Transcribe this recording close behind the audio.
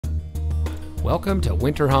Welcome to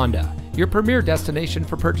Winter Honda, your premier destination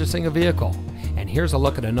for purchasing a vehicle. And here's a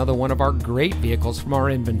look at another one of our great vehicles from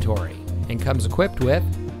our inventory, and comes equipped with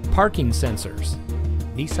parking sensors,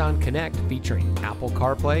 Nissan Connect featuring Apple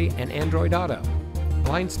CarPlay and Android Auto,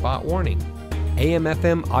 blind spot warning,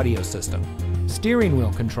 AM/FM audio system, steering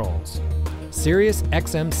wheel controls, Sirius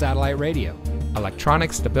XM satellite radio,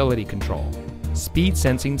 electronic stability control, speed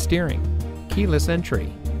sensing steering, keyless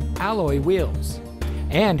entry, alloy wheels,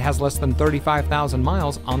 and has less than 35,000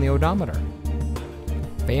 miles on the odometer.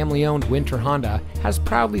 Family-owned Winter Honda has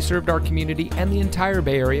proudly served our community and the entire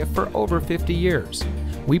Bay Area for over 50 years.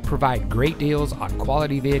 We provide great deals on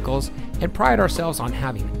quality vehicles and pride ourselves on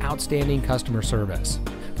having outstanding customer service.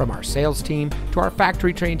 From our sales team to our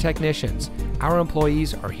factory-trained technicians, our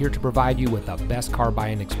employees are here to provide you with the best car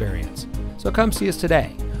buying experience. So come see us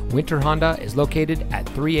today. Winter Honda is located at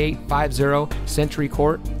 3850 Century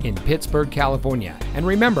Court in Pittsburg, California. And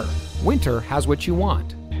remember, winter has what you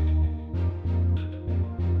want.